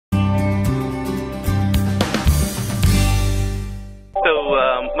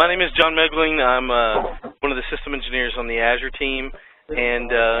My name is John Megling. I'm one of the system engineers on the Azure team, and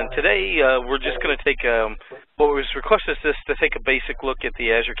today we're just going to take what was requested us to take a basic look at the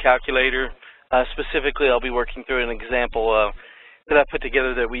Azure calculator. Specifically, I'll be working through an example that I put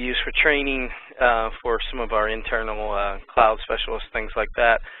together that we use for training for some of our internal cloud specialists, things like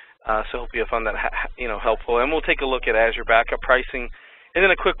that. So hope you'll find that helpful. And we'll take a look at Azure backup pricing, and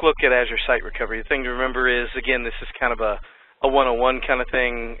then a quick look at Azure site recovery. The thing to remember is, again, this is kind of a 101 kind of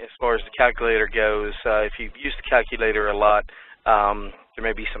thing as far as the calculator goes. If you've used the calculator a lot, there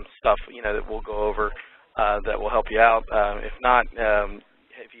may be some stuff that we'll go over that will help you out. If not,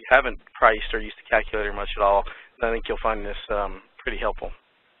 if you haven't priced or used the calculator much at all, then I think you'll find this pretty helpful.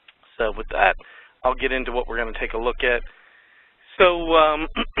 So with that, I'll get into what we're going to take a look at. So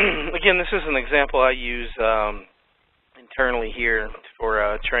again, this is an example I use internally here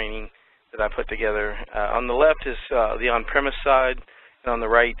for training that I put together. On the left is the on-premise side, and on the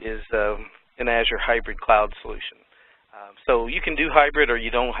right is an Azure hybrid cloud solution. So you can do hybrid, or you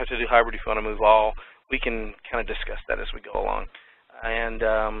don't have to do hybrid if you want to move all. We can kind of discuss that as we go along. And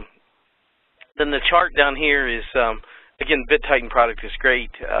then the chart down here is, again, BitTitan product is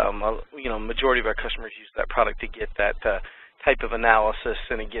great. Majority of our customers use that product to get that type of analysis,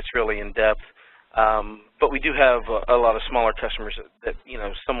 and it gets really in-depth. But we do have a lot of smaller customers that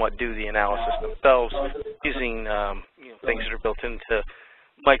somewhat do the analysis themselves using things that are built into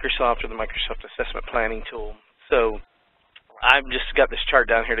Microsoft or the Microsoft Assessment Planning tool. So I've just got this chart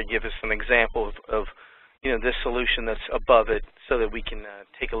down here to give us an example of this solution that's above it, so that we can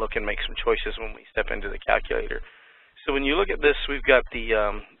take a look and make some choices when we step into the calculator. So when you look at this, we've got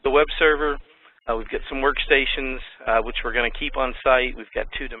the web server. We've got some workstations, which we're going to keep on site. We've got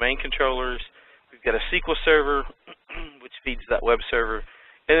 2 domain controllers. We've got a SQL server, which feeds that web server.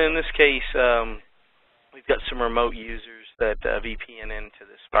 And in this case, we've got some remote users that VPN into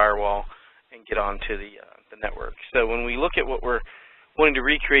this firewall and get onto the network. So when we look at what we're wanting to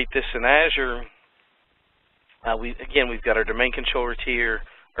recreate this in Azure, we've got our domain controller tier,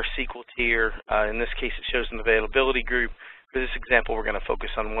 our SQL tier. In this case, it shows an availability group. For this example, we're going to focus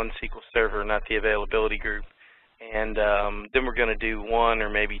on one SQL server, not the availability group. And then we're going to do 1 or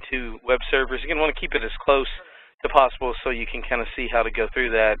maybe 2 web servers. Again, want to keep it as close to possible so you can kind of see how to go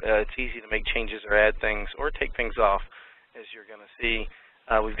through that. It's easy to make changes or add things or take things off, as you're going to see.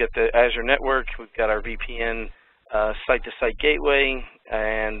 We've got the Azure network. We've got our VPN site-to-site gateway,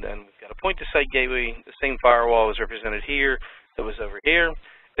 and we've got a point-to-site gateway. The same firewall is represented here that was over here.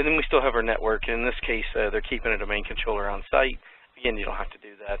 And then we still have our network. In this case, they're keeping a domain controller on site. Again, you don't have to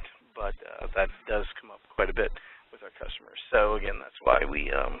do that, but that does come up quite a bit with our customers. So again, that's why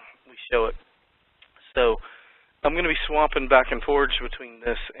we show it. So I'm going to be swapping back and forwards between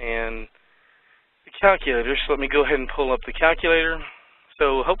this and the calculator. So let me go ahead and pull up the calculator.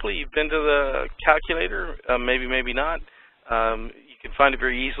 So hopefully you've been to the calculator, maybe, maybe not. You can find it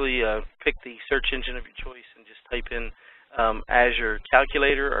very easily. Pick the search engine of your choice and just type in Azure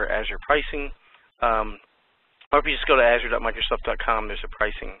calculator or Azure pricing. Or if you just go to azure.microsoft.com, there's a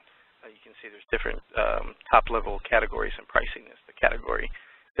pricing. You can see there's different top-level categories, and pricing is the category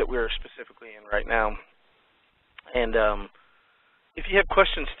that we're specifically in right now. And if you have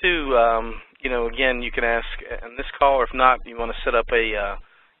questions too, again, you can ask in this call, or if not, you want to set up a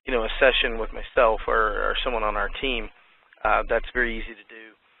session with myself or someone on our team. That's very easy to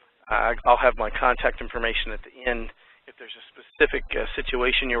do. I'll have my contact information at the end. If there's a specific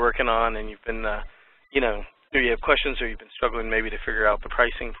situation you're working on and you've been, or you have questions, or you've been struggling maybe to figure out the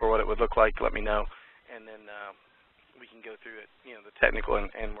pricing for what it would look like, let me know, and then we can go through it, the technical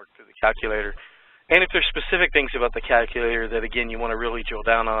and work through the calculator. And if there's specific things about the calculator that, again, you want to really drill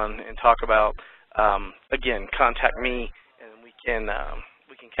down on and talk about, again, contact me, and we can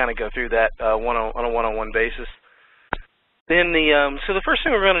kind of go through that on a one-on-one basis. Then so the first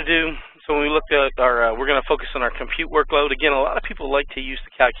thing we're going to do, so when we looked at we're going to focus on our compute workload. Again, a lot of people like to use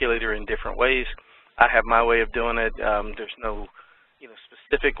the calculator in different ways. I have my way of doing it. There's no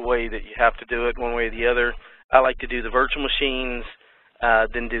specific way that you have to do it one way or the other. I like to do the virtual machines,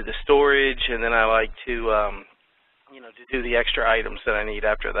 then do the storage, and then I like to to do the extra items that I need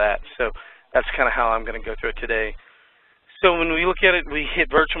after that. So that's kind of how I'm going to go through it today. So when we look at it, we hit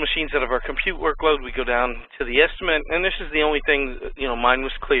virtual machines out of our compute workload. We go down to the estimate, and this is the only thing, mine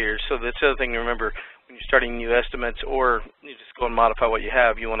was clear. So that's the other thing to remember when you're starting new estimates, or you just go and modify what you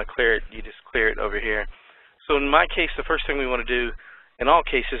have. You want to clear it, you just clear it over here. So in my case, the first thing we want to do in all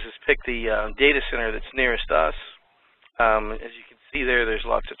cases is pick the data center that's nearest us. As you can see there, there's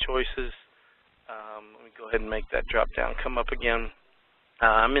lots of choices. Let me go ahead and make that drop down come up again.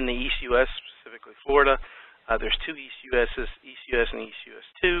 I'm in the East U.S., specifically Florida. There's two ECUSs, ECUS and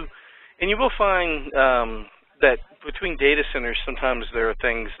ECUS2. And you will find that between data centers, sometimes there are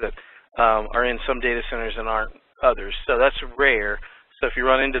things that are in some data centers and aren't others. So that's rare. So if you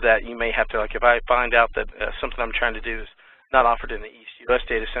run into that, you may have to, like if I find out that something I'm trying to do is not offered in the ECUS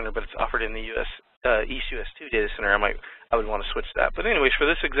data center, but it's offered in the ECUS2 data center, I would want to switch that. But anyways, for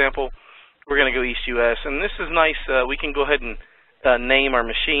this example, we're going to go ECUS. And this is nice. We can go ahead and name our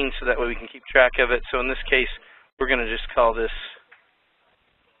machine so that way we can keep track of it. So in this case, we're going to just call this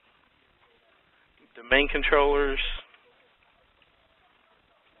domain controllers.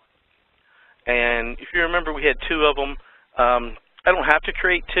 And if you remember, we had two of them. I don't have to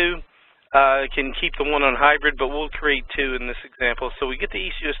create two. I can keep the one on hybrid, but we'll create two in this example. So we get the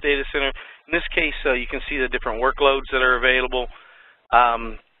ECUS data center. In this case, you can see the different workloads that are available.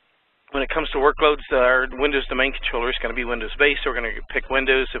 When it comes to workloads, our Windows domain controller is going to be Windows-based, so we're going to pick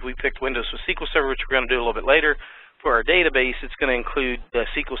Windows. If we picked Windows with SQL Server, which we're going to do a little bit later, for our database, it's going to include the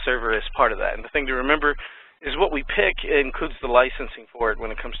SQL Server as part of that. And the thing to remember is what we pick includes the licensing for it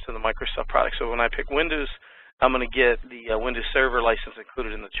when it comes to the Microsoft product. So when I pick Windows, I'm going to get the Windows Server license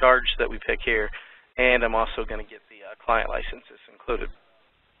included in the charge that we pick here, and I'm also going to get the client licenses included.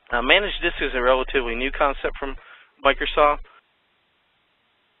 Managed disk is a relatively new concept from Microsoft.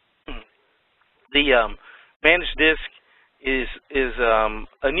 The managed disk is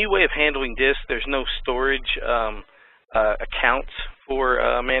a new way of handling disk. There's no storage accounts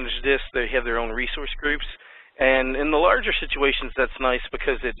for managed disk. They have their own resource groups. And in the larger situations, that's nice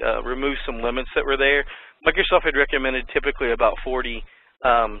because it removes some limits that were there. Microsoft had recommended typically about 40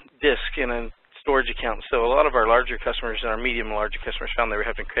 disks in a storage account. So a lot of our larger customers and our medium and larger customers found they were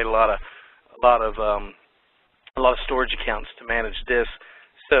having to create a lot of storage accounts to manage disks.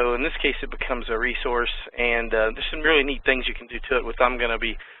 So in this case, it becomes a resource, and there's some really neat things you can do to it. With I'm going to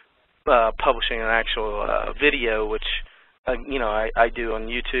be publishing an actual video, which I do on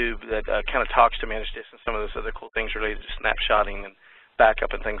YouTube that kind of talks to managed disk and some of those other cool things related to snapshotting and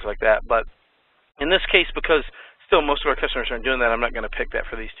backup and things like that. But in this case, because still most of our customers aren't doing that, I'm not going to pick that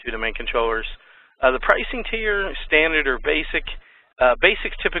for these two domain controllers. The pricing tier, standard or basic.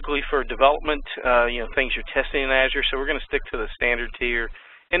 Basic's typically for development, things you're testing in Azure. So we're going to stick to the standard tier.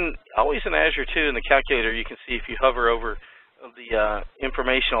 And always in Azure, too, in the calculator, you can see if you hover over the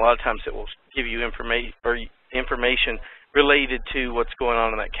information, a lot of times it will give you information related to what's going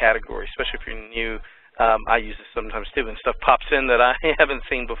on in that category, especially if you're new. I use this sometimes, too, and stuff pops in that I haven't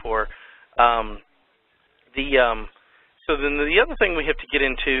seen before. So then the other thing we have to get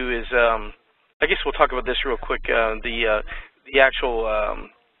into is, I guess we'll talk about this real quick, the actual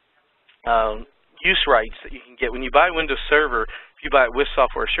use rights that you can get. When you buy Windows Server, if you buy it with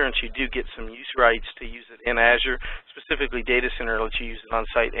software assurance, you do get some use rights to use it in Azure. Specifically, Data Center lets you use it on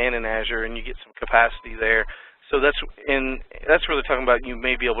site and in Azure, and you get some capacity there. So that's where they're talking about you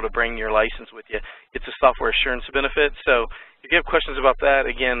may be able to bring your license with you. It's a software assurance benefit. So if you have questions about that,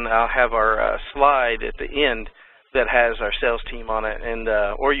 again, I'll have our slide at the end that has our sales team on it, and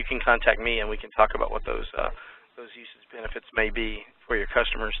or you can contact me and we can talk about what those usage benefits may be for your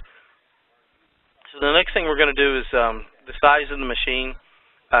customers. So the next thing we're going to do is the size of the machine.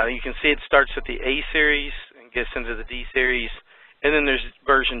 You can see it starts at the A series and gets into the D series, and then there's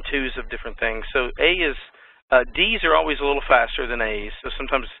version 2s of different things. So Ds are always a little faster than As. So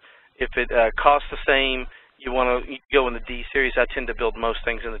sometimes if it costs the same, you want to go in the D series. I tend to build most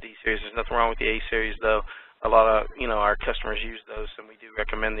things in the D series. There's nothing wrong with the A series, though. A lot of our customers use those, and we do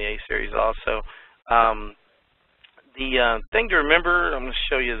recommend the A series also. The thing to remember, I'm going to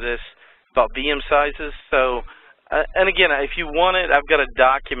show you this about VM sizes. So, and again, if you want it, I've got a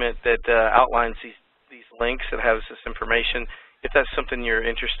document that outlines these links that has this information. If that's something you're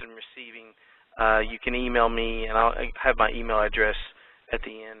interested in receiving, you can email me, and I'll have my email address at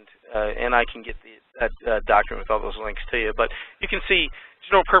the end, and I can get that document with all those links to you. But you can see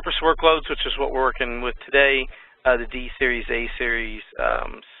general purpose workloads, which is what we're working with today, the D series, A series,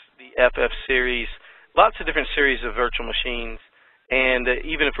 the FF series, lots of different series of virtual machines. And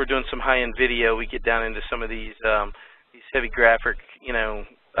even if we're doing some high-end video, we get down into some of these heavy graphic,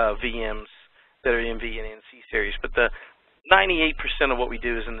 VMs that are in V and in C series. But the 98% of what we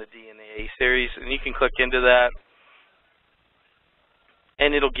do is in the D and the A series, and you can click into that,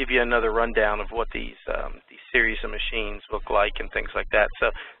 and it'll give you another rundown of what these series of machines look like and things like that.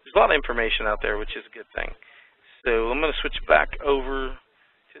 So there's a lot of information out there, which is a good thing. So I'm going to switch back over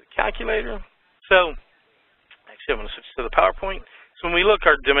to the calculator. So actually, I'm going to switch to the PowerPoint. So when we look,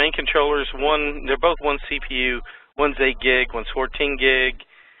 our domain controllers, they're both one CPU, one's 8 gig, one's 14 gig.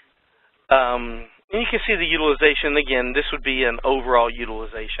 And you can see the utilization. Again, this would be an overall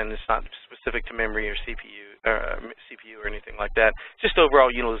utilization. It's not specific to memory or CPU. CPU or anything like that. Just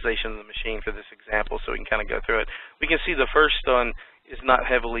overall utilization of the machine for this example, so we can kind of go through it. We can see the first one is not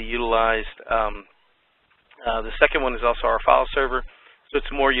heavily utilized. The second one is also our file server, so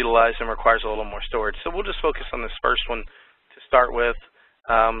it's more utilized and requires a little more storage. So we'll just focus on this first one to start with.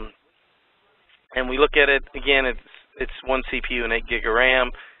 And we look at it, again, it's 1 CPU and 8 gig of RAM,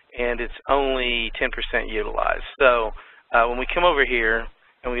 and it's only 10% utilized. So when we come over here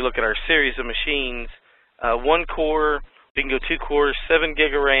and we look at our series of machines, 1 core, we can go 2 cores, 7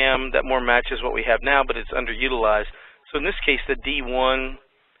 gig of RAM. That more matches what we have now, but it's underutilized. So in this case, the D1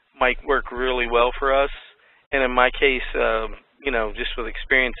 might work really well for us. And in my case, you know, just with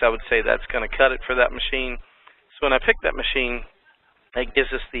experience, I would say that's going to cut it for that machine. So when I pick that machine, it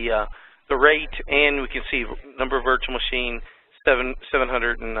gives us the rate, and we can see number of virtual machine,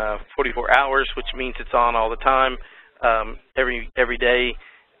 744 hours, which means it's on all the time, every day.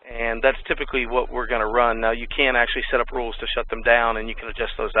 And that's typically what we're going to run. Now, you can actually set up rules to shut them down, and you can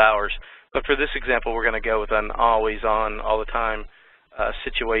adjust those hours. But for this example, we're going to go with an always on, all the time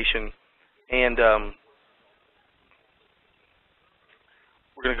situation. And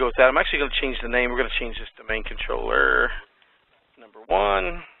we're going to go with that. I'm actually going to change the name. We're going to change this domain controller number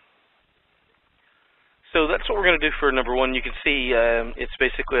 1. So that's what we're going to do for number 1. You can see it's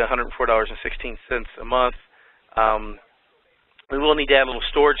basically $104.16 a month. We will need to add a little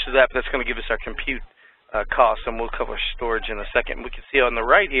storage to that, but that's going to give us our compute cost, and we'll cover storage in a second. We can see on the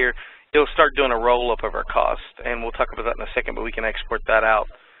right here, it'll start doing a roll-up of our cost, and we'll talk about that in a second, but we can export that out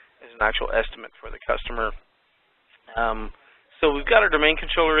as an actual estimate for the customer. So we've got our domain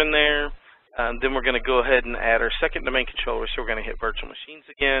controller in there. Then we're going to go ahead and add our second domain controller, so we're going to hit virtual machines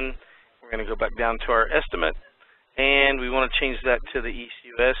again. We're going to go back down to our estimate, and we want to change that to the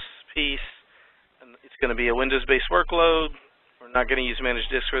ECUS piece. And it's going to be a Windows-based workload. We're not going to use managed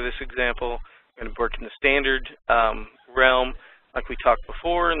disk for this example. We're going to work in the standard realm like we talked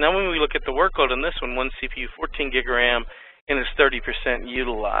before. And now when we look at the workload on this one, 1 CPU, 14 gig of RAM, and it's 30%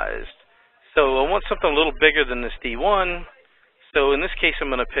 utilized. So I want something a little bigger than this D1. So in this case, I'm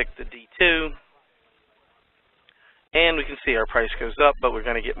going to pick the D2. And we can see our price goes up, but we're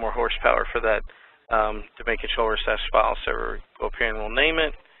going to get more horsepower for that domain controller / file server. Go up here and we'll name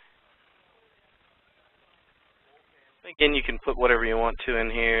it. Again, you can put whatever you want to in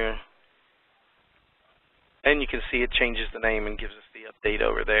here. And you can see it changes the name and gives us the update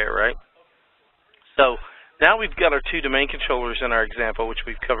over there, right? So now we've got our 2 domain controllers in our example, which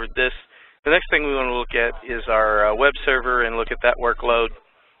we've covered this. The next thing we want to look at is our web server and look at that workload.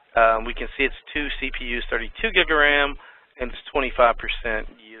 We can see it's 2 CPUs, 32 gig of RAM, and it's 25%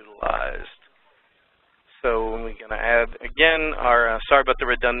 utilized. So we're going to add, again, our, sorry about the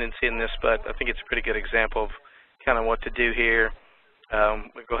redundancy in this, but I think it's a pretty good example of kind of what to do here.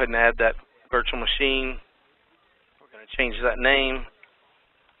 We'll go ahead and add that virtual machine. We're going to change that name.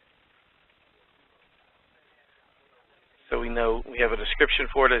 So we know we have a description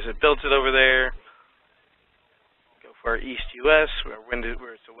for it as it builds it over there. Go for our EastUS,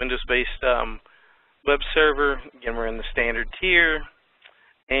 where it's a Windows-based web server. Again, we're in the standard tier.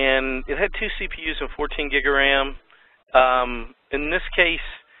 And it had 2 CPUs and 14 gig of RAM. In this case,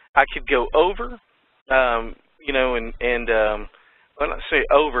 I could go over, you know, well, not say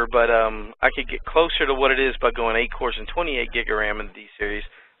over, but I could get closer to what it is by going 8 cores and 28 gig of RAM in the D series.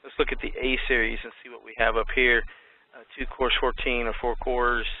 Let's look at the A series and see what we have up here. 2 cores, 14, or 4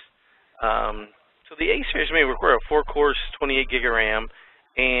 cores. So the A series may require 4 cores, 28 gig of RAM,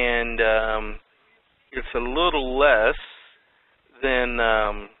 and it's a little less than,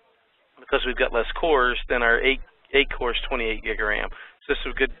 because we've got less cores, than our 8 cores, 28 gig of RAM. So this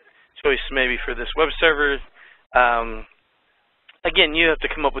is a good choice maybe for this web server. Again, you have to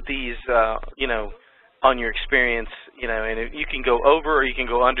come up with these, you know, on your experience, you know, and you can go over or you can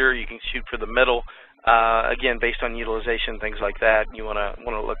go under, you can shoot for the middle. Again, based on utilization, things like that, you want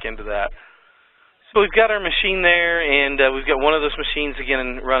to look into that. So we've got our machine there, and we've got one of those machines,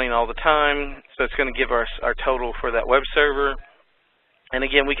 again, running all the time. So it's going to give us our total for that web server. And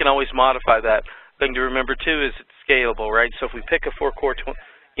again, we can always modify that. The thing to remember, too, is it's scalable, right? So if we pick a 4-core,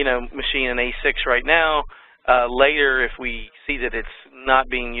 you know, machine in A6 right now, later, if we see that it's not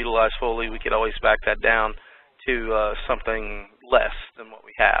being utilized fully, we could always back that down to something less than what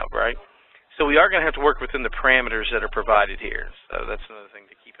we have, right? So we are going to have to work within the parameters that are provided here. So that's another thing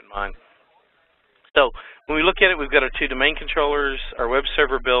to keep in mind. So when we look at it, we've got our 2 domain controllers, our web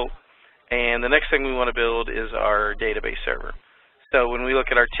server built, and the next thing we want to build is our database server. So when we look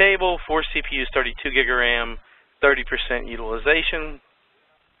at our table, 4 CPUs, 32 gig of RAM, 30% utilization.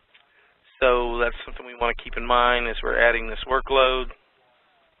 So that's something we want to keep in mind as we're adding this workload.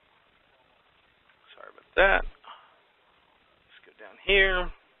 Sorry about that. Let's go down here.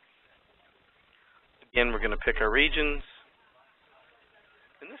 Again, we're going to pick our regions.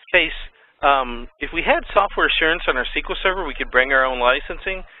 In this case, if we had software assurance on our SQL Server, we could bring our own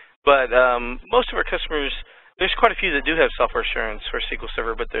licensing. But most of our customers, there's quite a few that do have software assurance for SQL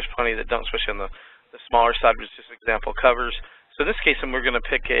Server, but there's plenty that don't, especially on the smaller side, which this example covers. So in this case, we're going to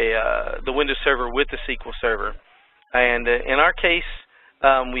pick the Windows Server with the SQL Server. And in our case,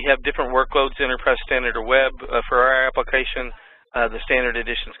 we have different workloads, Enterprise Standard or Web. For our application, the Standard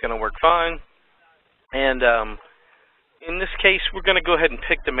Edition is going to work fine. And in this case, we're going to go ahead and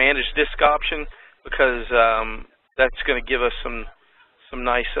pick the Manage Disk option because that's going to give us some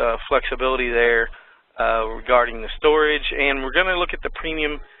nice flexibility there regarding the storage. And we're going to look at the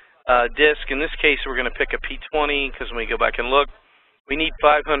premium disk. In this case, we're going to pick a P20 because when we go back and look, we need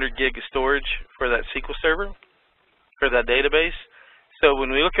 500 gig of storage for that SQL Server, for that database. So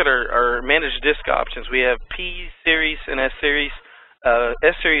when we look at our Manage Disk options, we have P series and S series.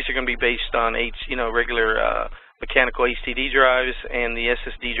 S series are going to be based on regular mechanical HDD drives, and the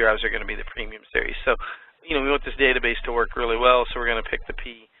SSD drives are going to be the premium series. So, we want this database to work really well, so we're going to pick the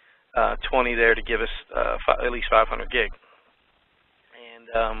P20 there to give us at least 500 gig.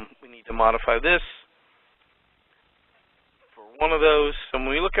 And we need to modify this for one of those. So when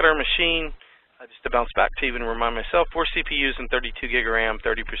we look at our machine, just to bounce back to even remind myself, 4 CPUs and 32 gig of RAM,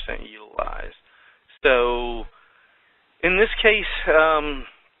 30% utilized. So in this case,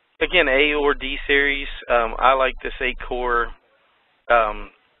 again, A or D series. I like this 8-core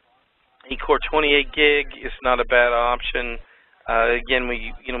 28 gig. It's not a bad option. Again,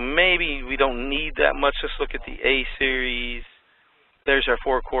 maybe we don't need that much. Let's look at the A series. There's our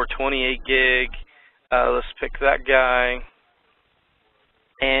 4-core 28 gig. Let's pick that guy.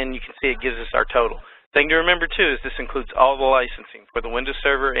 And you can see it gives us our total. Thing to remember, too, is this includes all the licensing for the Windows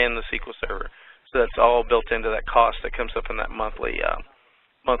Server and the SQL Server. So that's all built into that cost that comes up in that monthly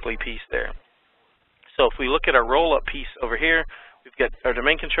piece there. So if we look at our roll-up piece over here, we've got our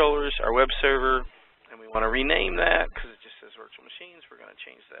domain controllers, our web server, and we want to rename that because it just says virtual machines. We're going to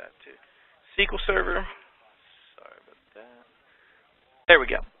change that to SQL Server. Sorry about that. There we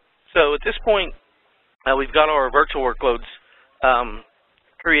go. So at this point, we've got our virtual workloads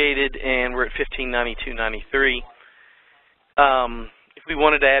created, and we're at 1592.93. If we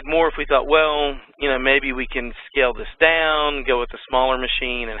wanted to add more, if we thought, well, maybe we can scale this down, go with a smaller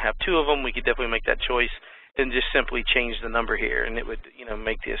machine and have 2 of them, we could definitely make that choice and just simply change the number here, and it would,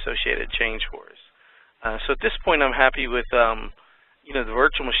 make the associated change for us. So at this point, I'm happy with, the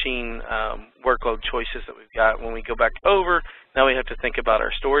virtual machine workload choices that we've got. When we go back over, now we have to think about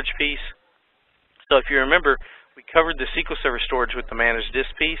our storage piece. So if you remember, we covered the SQL Server storage with the Managed Disk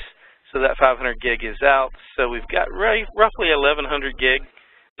piece. So that 500 gig is out. So we've got roughly 1,100 gig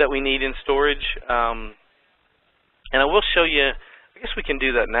that we need in storage. And I will show you, I guess we can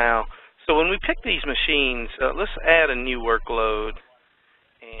do that now. So when we pick these machines, let's add a new workload.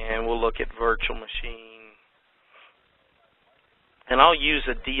 And we'll look at virtual machine. And I'll use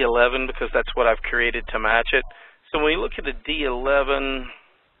a D11 because that's what I've created to match it. So when we look at a D11,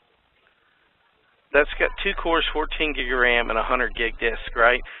 that's got 2 cores, 14 gig of RAM, and 100 gig disk,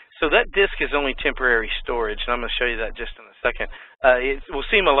 right? So that disk is only temporary storage, and I'm going to show you that just in a second. It will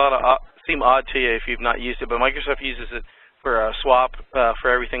seem odd to you if you've not used it, but Microsoft uses it for a swap for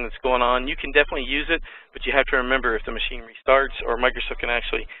everything that's going on. You can definitely use it, but you have to remember if the machine restarts, or Microsoft can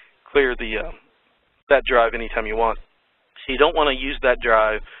actually clear that drive anytime you want. So you don't want to use that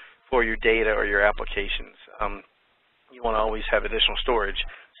drive for your data or your applications. You want to always have additional storage.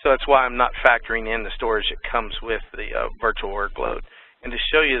 So that's why I'm not factoring in the storage that comes with the virtual workload. And to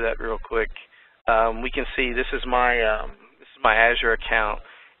show you that real quick, we can see this is my Azure account,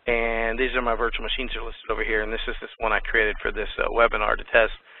 and these are my virtual machines that are listed over here. And this is this one I created for this webinar to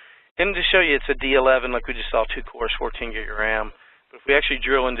test. And to show you, it's a D11, like we just saw, 2 cores, 14 gig of RAM. But if we actually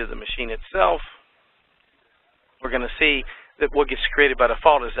drill into the machine itself, we're going to see that what gets created by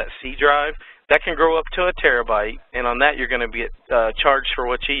default is that C drive. That can grow up to a terabyte, and on that you're going to get charged for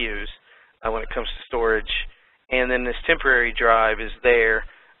what you use when it comes to storage. And then this temporary drive is there,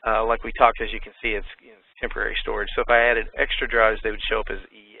 like we talked. As you can see, it's temporary storage. So if I added extra drives, they would show up as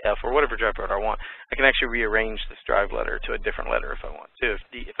E, F, or whatever drive letter I want. I can actually rearrange this drive letter to a different letter if I want to,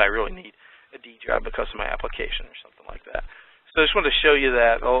 if I really need a D drive because of my application or something like that. So I just wanted to show you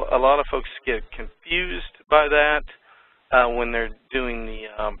that. A lot of folks get confused by that when they're doing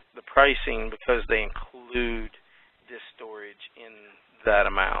the pricing because they include disk storage in that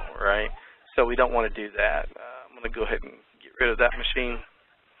amount, right? So we don't want to do that. I'm going to go ahead and get rid of that machine.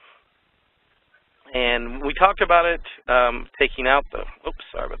 And we talked about it, taking out the, oops,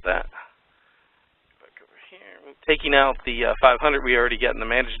 sorry about that. Back over taking out the 500 we already got in the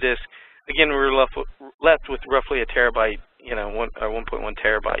managed disk, again, we're left with roughly a terabyte, 1.1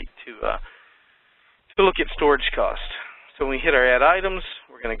 terabyte to look at storage cost. So when we hit our add items,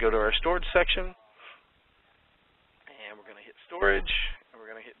 we're going to go to our storage section, and we're going to hit storage, and we're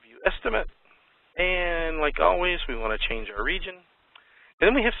going to hit view estimate. And like always, we want to change our region. And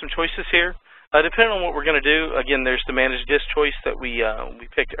then we have some choices here. Depending on what we're going to do, again, there's the managed disk choice that we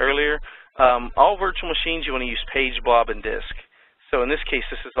picked earlier. All virtual machines, you want to use page, blob, and disk. So in this case,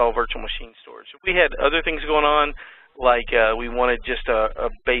 this is all virtual machine storage. If we had other things going on, like we wanted just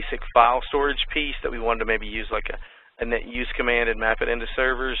a basic file storage piece that we wanted to maybe use like a net use command and map it into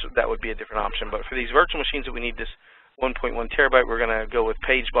servers, that would be a different option. But for these virtual machines that we need this 1.1 terabyte, we're going to go with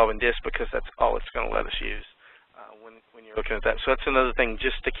page, blob, and disk because that's all it's going to let us use when you're looking at that. So that's another thing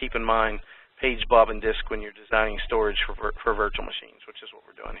just to keep in mind, page, blob, and disk when you're designing storage for virtual machines, which is what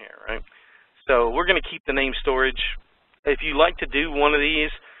we're doing here, right? So we're going to keep the name storage. If you like to do one of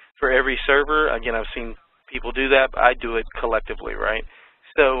these for every server, again, I've seen people do that, but I do it collectively, right?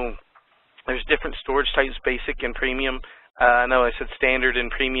 So there's different storage types, basic and premium. I know I said standard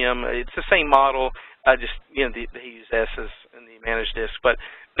and premium. It's the same model. Just, they use S's in the managed disk. But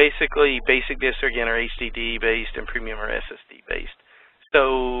basically, basic disks, again, are HDD-based, and premium are SSD-based.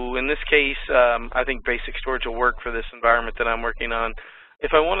 So in this case, I think basic storage will work for this environment that I'm working on.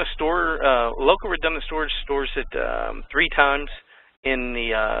 If I want to store, local redundant storage stores it 3 times in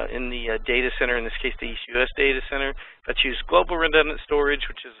the data center, in this case the East US data center. If I choose global redundant storage,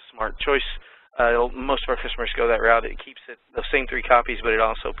 which is a smart choice, most of our customers go that route. It keeps it the same 3 copies, but it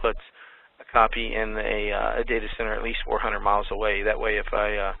also puts a copy in a data center at least 400 miles away. That way, if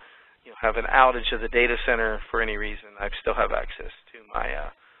I have an outage of the data center for any reason, I still have access to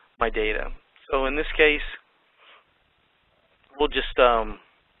my data. So in this case, we'll just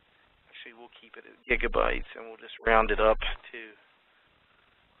actually we'll keep it at gigabytes, and we'll just round it up to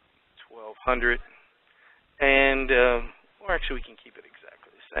 1200. And or actually, we can keep it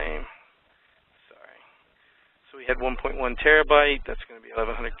exactly the same. Sorry. So we had 1.1 terabyte. That's going to be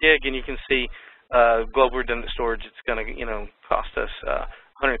 1100 gig, and you can see global redundant storage. It's going to cost us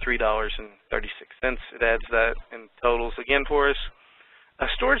 $103.36. It adds that in totals again for us.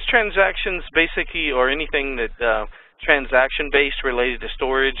 Storage transactions basically, or anything that transaction-based related to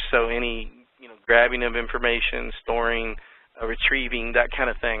storage, so any grabbing of information, storing, retrieving, that kind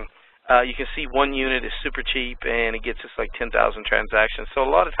of thing. You can see 1 unit is super cheap, and it gets us like 10,000 transactions. So a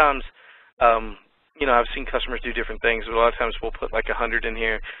lot of times, I've seen customers do different things, but a lot of times we'll put like 100 in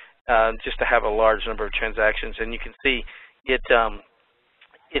here just to have a large number of transactions, and you can see it.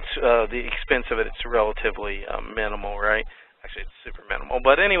 The expense of it, it's relatively minimal, right? Actually, it's super minimal.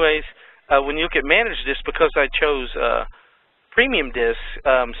 But anyways, when you look at managed disk, because I chose premium disk,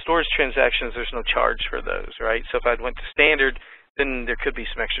 storage transactions, there's no charge for those, right? So if I went to standard, then there could be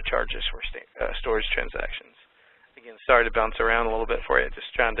some extra charges for storage transactions. Again, sorry to bounce around a little bit for you,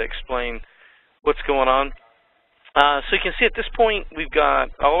 just trying to explain what's going on. So you can see at this point, we've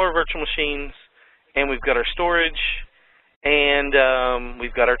got all our virtual machines, and we've got our storage, and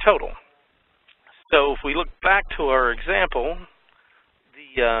we've got our total. So if we look back to our example,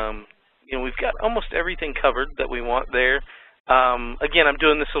 we've got almost everything covered that we want there. Again, I'm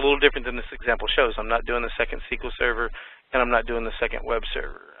doing this a little different than this example shows. I'm not doing the second SQL server, and I'm not doing the second web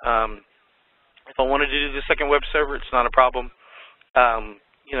server. If I wanted to do the second web server, it's not a problem.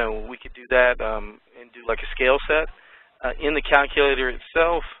 We could do that and do like a scale set. In the calculator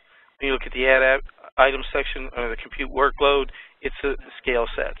itself, when you look at the add item section or the compute workload, it's the scale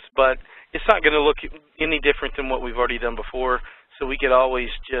sets. But it's not going to look any different than what we've already done before. So we could always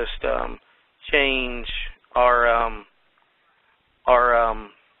just change our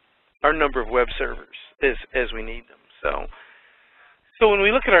number of web servers as we need them. So when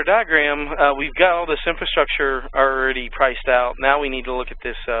we look at our diagram, we've got all this infrastructure already priced out. Now we need to look at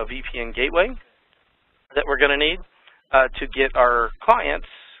this VPN gateway that we're going to need to get our clients,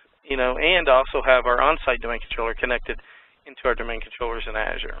 and also have our on-site domain controller connected into our domain controllers in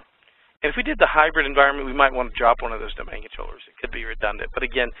Azure. And if we did the hybrid environment, we might want to drop one of those domain controllers. It could be redundant. But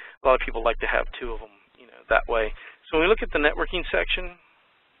again, a lot of people like to have 2 of them, that way. So when we look at the networking section,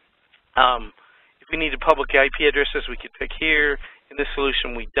 if we needed public IP addresses, we could pick here. In this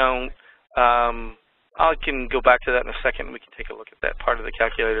solution, we don't. I can go back to that in a second. We can take a look at that part of the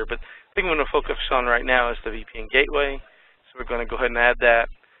calculator. But the thing I'm going to focus on right now is the VPN gateway. So we're going to go ahead and add that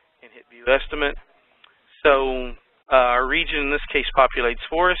and hit View Estimate. So our region in this case populates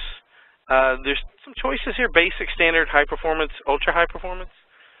for us. There's some choices here: basic, standard, high performance, ultra high performance.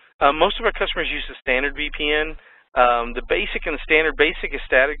 Most of our customers use the standard VPN. The basic and the standard, basic is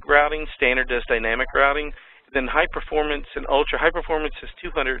static routing, standard does dynamic routing. Then high performance and ultra high performance is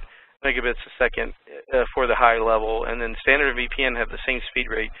 200 megabits a second for the high level, and then standard VPN have the same speed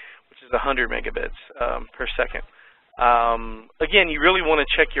rate, which is 100 megabits per second. Again, you really want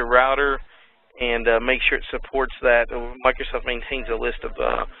to check your router and make sure it supports that. Microsoft maintains a list of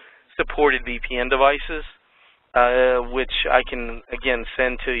supported VPN devices, which I can, again,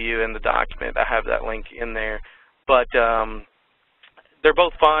 send to you in the document. I have that link in there. But they're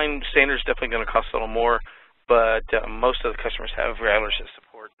both fine. Standard's definitely going to cost a little more, but most of the customers have routers that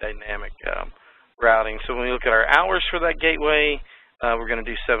support dynamic routing. So when we look at our hours for that gateway, we're going to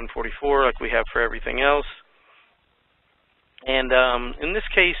do 744 like we have for everything else. And in this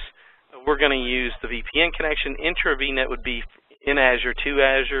case, we're going to use the VPN connection. Intra-VNet would be in Azure to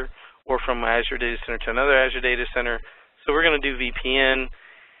Azure, or from Azure Data Center to another Azure Data Center. So we're going to do VPN.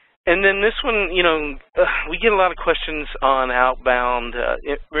 And then this one, you know, we get a lot of questions on outbound.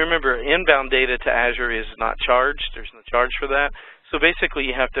 Remember, inbound data to Azure is not charged. There's no charge for that. So basically,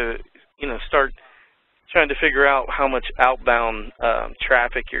 you have to, you know, start trying to figure out how much outbound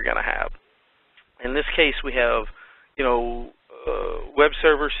traffic you're going to have. In this case, we have, you know, web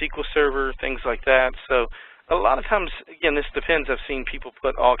server, SQL server, things like that. So a lot of times, again, this depends. I've seen people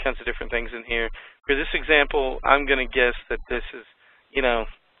put all kinds of different things in here. For this example, I'm going to guess that this is, you know,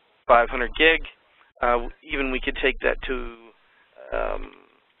 500 gig. Even we could take that to a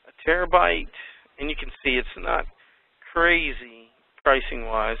terabyte, and you can see it's not crazy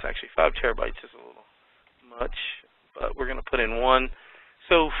pricing-wise. Actually, 5 terabytes is a little much, but we're going to put in 1.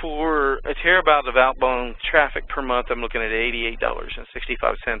 So for a terabyte of outbound traffic per month, I'm looking at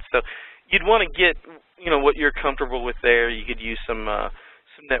 $88.65. So you'd want to get, you know, what you're comfortable with there. You could use some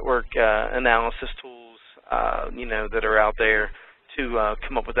network analysis tools, you know, that are out there to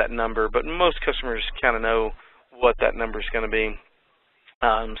come up with that number. But most customers kind of know what that number is going to be.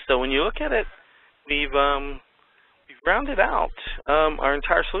 So when you look at it, we've rounded out our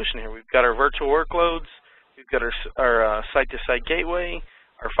entire solution here. We've got our virtual workloads. We've got our site-to-site gateway.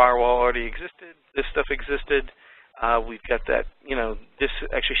 Our firewall already existed. This stuff existed. We've got that, you know, this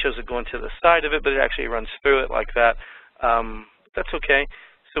actually shows it going to the side of it, but it actually runs through it like that. That's okay.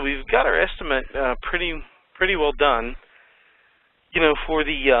 So we've got our estimate pretty well done, you know, for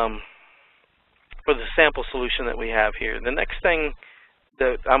the sample solution that we have here. The next thing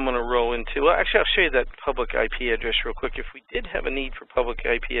that I'm going to roll into, well, actually, I'll show you that public IP address real quick. If we did have a need for public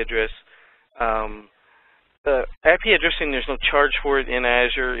IP address, IP addressing, there's no charge for it in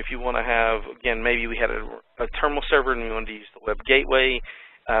Azure. If you want to have, again, maybe we had a terminal server and we wanted to use the web gateway,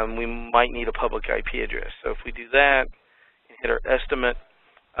 we might need a public IP address. So if we do that and hit our estimate,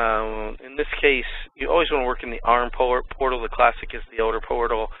 in this case, you always want to work in the ARM portal. The classic is the older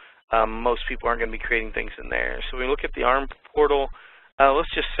portal. Most people aren't going to be creating things in there. So we look at the ARM portal. Let's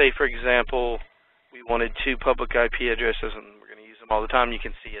just say, for example, we wanted 2 public IP addresses, and we're going to use them all the time. You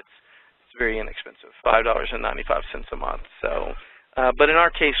can see it's very inexpensive, $5.95 a month. So, but in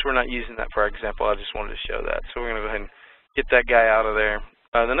our case, we're not using that for our example. I just wanted to show that. So we're going to go ahead and get that guy out of there.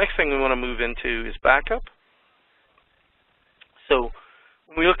 The next thing we want to move into is backup. So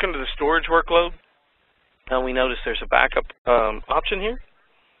when we look into the storage workload, we notice there's a backup option here.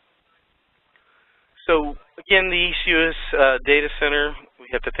 So again, the ECUS data center,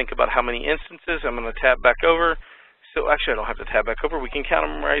 we have to think about how many instances. I'm going to tab back over. So actually, I don't have to tab back over. We can count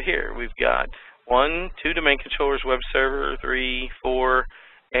them right here. We've got 1, 2 domain controllers, web server, 3, 4,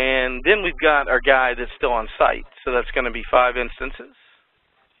 and then we've got our guy that's still on site. So that's going to be 5 instances.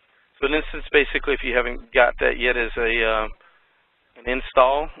 So an instance, basically, if you haven't got that yet, is an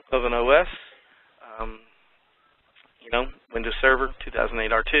install of an OS. You know, Windows Server, 2008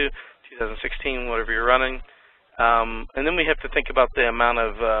 R2, 2016, whatever you're running. And then we have to think about the amount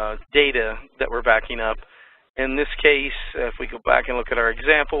of data that we're backing up. In this case, if we go back and look at our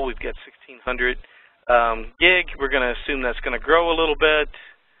example, we've got 1,600 gig. We're going to assume that's going to grow a little bit.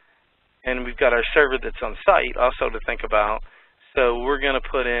 And we've got our server that's on site also to think about. So we're going to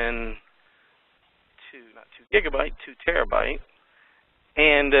put in not 2 gigabyte, 2 terabyte.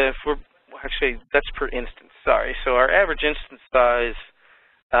 And if we're, actually, that's per instance, sorry. So our average instance size,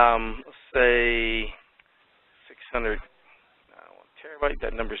 let's say 600 terabyte,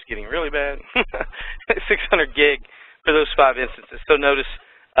 that number's getting really bad. 600 gig for those 5 instances. So notice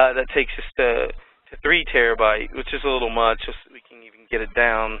that takes us to 3 terabyte, which is a little much. We can even get it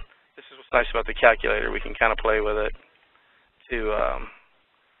down. This is what's nice about the calculator. We can kind of play with it to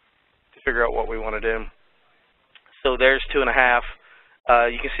figure out what we want to do. So there's 2.5.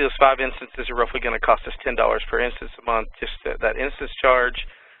 You can see those 5 instances are roughly going to cost us $10 per instance a month, just that instance charge.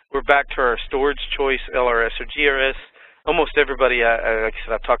 We're back to our storage choice, LRS or GRS. Almost everybody, like I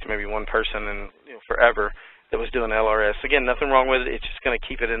said, I've talked to maybe one person in forever that was doing LRS. Again, nothing wrong with it. It's just going to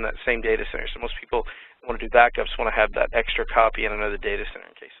keep it in that same data center. So most people want to do backups want to have that extra copy in another data center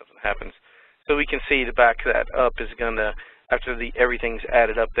in case something happens. So we can see to back that up is going to, after everything's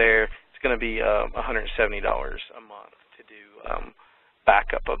added up there, it's going to be $170 a month to do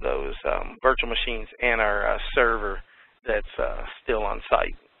backup of those virtual machines and our server that's still on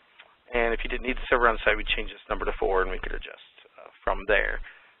site. And if you didn't need the server on site, we'd change this number to 4 and we could adjust from there.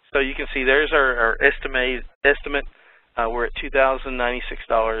 So you can see there's our estimate. We're at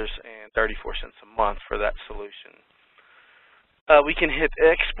 $2,096.34 a month for that solution. We can hit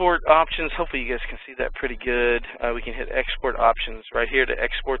export options. Hopefully you guys can see that pretty good. We can hit export options right here to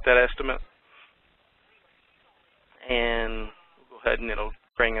export that estimate. And we'll go ahead and it'll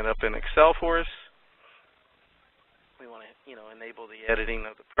bring it up in Excel for us. We want to, enable the editing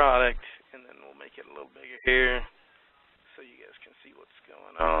of the product, and then we'll make it a little bigger here so you guys can see what's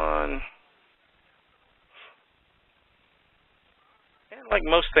going on. And like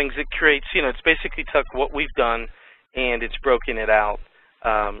most things, it creates, it's basically took what we've done and it's broken it out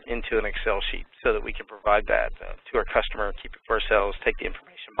into an Excel sheet so that we can provide that to our customer, keep it for ourselves, take the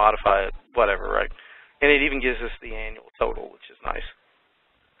information, modify it, whatever, right? And it even gives us the annual total, which is nice.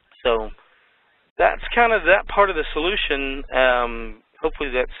 So that's kind of that part of the solution. Hopefully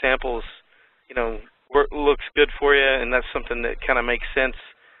that samples, looks good for you, and that's something that kind of makes sense.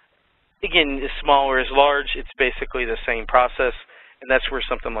 Again, as small or as large, it's basically the same process, and that's where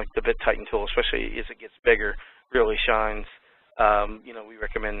something like the BitTitan tool, especially as it gets bigger, really shines. We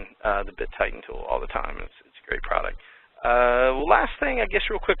recommend the BitTitan tool all the time. It's a great product. Last thing, I guess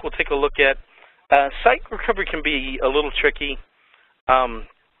real quick, we'll take a look at site recovery can be a little tricky.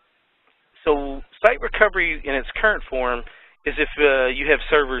 So site recovery in its current form is if you have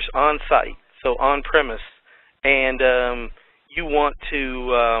servers on site, so on premise, and you want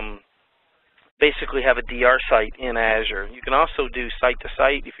to basically have a DR site in Azure. You can also do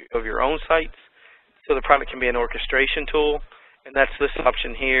site-to-site of your own sites. So the product can be an orchestration tool, and that's this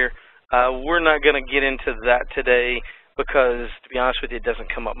option here. We're not going to get into that today because, to be honest with you, it doesn't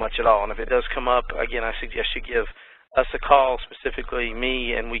come up much at all. And if it does come up, again, I suggest you give us a call, specifically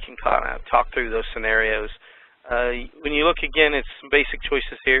me, and we can kind of talk through those scenarios. When you look again, it's some basic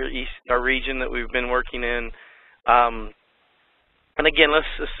choices here, our region that we've been working in. And again, let's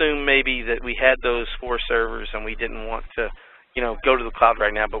assume maybe that we had those 4 servers and we didn't want to, go to the cloud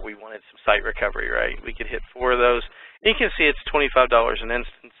right now, but we wanted some site recovery, right? We could hit 4 of those. And you can see it's $25 an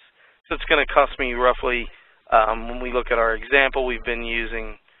instance. So it's going to cost me roughly, when we look at our example we've been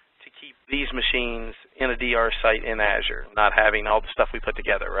using, to keep these machines in a DR site in Azure, not having all the stuff we put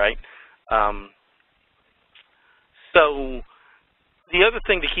together, right? So the other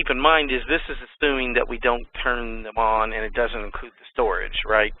thing to keep in mind is this is assuming that we don't turn them on and it doesn't include the storage,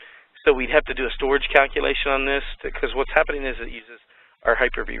 right? So we'd have to do a storage calculation on this because what's happening is it uses our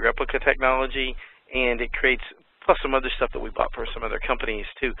Hyper-V replica technology, and it creates, plus some other stuff that we bought for some other companies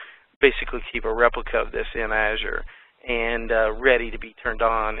to basically keep a replica of this in Azure and ready to be turned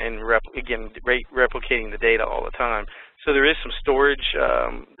on, and again, replicating the data all the time. So there is some storage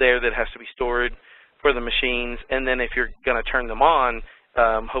there that has to be stored for the machines, and then if you're going to turn them on,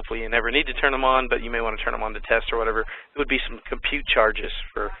 hopefully you never need to turn them on, but you may want to turn them on to test or whatever. There would be some compute charges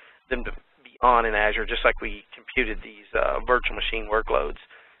for them to be on in Azure, just like we computed these virtual machine workloads.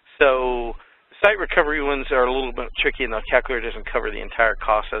 So the site recovery ones are a little bit tricky, and the calculator doesn't cover the entire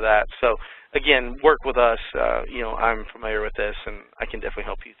cost of that. So again, work with us. I'm familiar with this, and I can definitely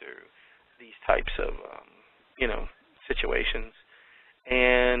help you through these types of situations.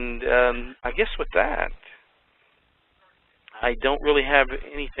 And I guess with that, I don't really have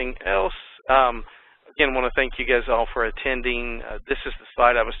anything else. Again, I want to thank you guys all for attending. This is the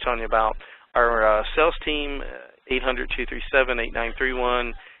slide I was telling you about. Our sales team,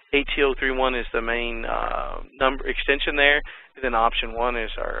 800-237-8931. 8031 is the main number extension there. And then option 1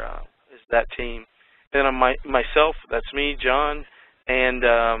 is our is that team. And then myself, that's me, John, and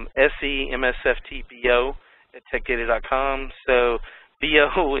SEMSFTBO at techdata.com. So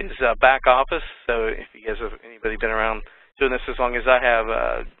BO is back office. So if you guys have anybody been around doing this as long as I have,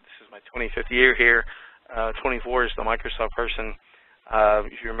 this is my 25th year here. 24 is the Microsoft person.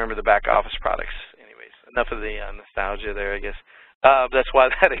 If you remember the back office products. Anyways, enough of the nostalgia there, I guess. That's why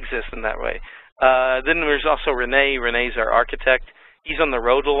that exists in that way. Then there's also Renee. Renee's our architect. He's on the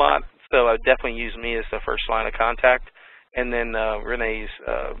road a lot, so I definitely use me as the first line of contact. And then Renee's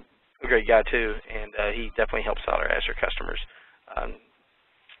a great guy too, and he definitely helps out our Azure customers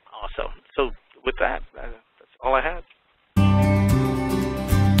also. So with that, that's all I had.